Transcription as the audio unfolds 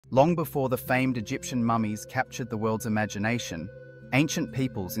Long before the famed Egyptian mummies captured the world's imagination, ancient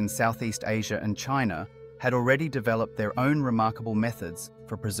peoples in Southeast Asia and China had already developed their own remarkable methods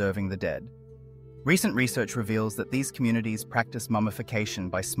for preserving the dead. Recent research reveals that these communities practiced mummification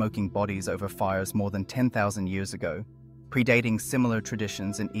by smoking bodies over fires more than 10,000 years ago, predating similar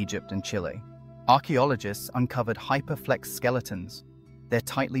traditions in Egypt and Chile. Archaeologists uncovered hyperflexed skeletons, their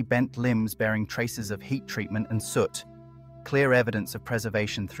tightly bent limbs bearing traces of heat treatment and soot, clear evidence of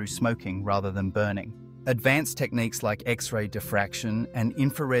preservation through smoking rather than burning. Advanced techniques like X-ray diffraction and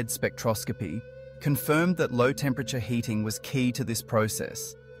infrared spectroscopy confirmed that low-temperature heating was key to this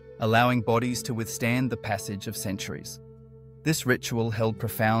process, allowing bodies to withstand the passage of centuries. This ritual held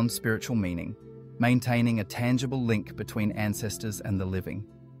profound spiritual meaning, maintaining a tangible link between ancestors and the living.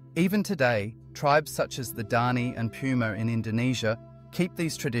 Even today, tribes such as the Dani and Puma in Indonesia keep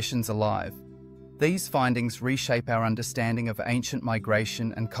these traditions alive. These findings reshape our understanding of ancient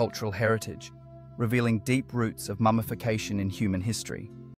migration and cultural heritage, revealing deep roots of mummification in human history.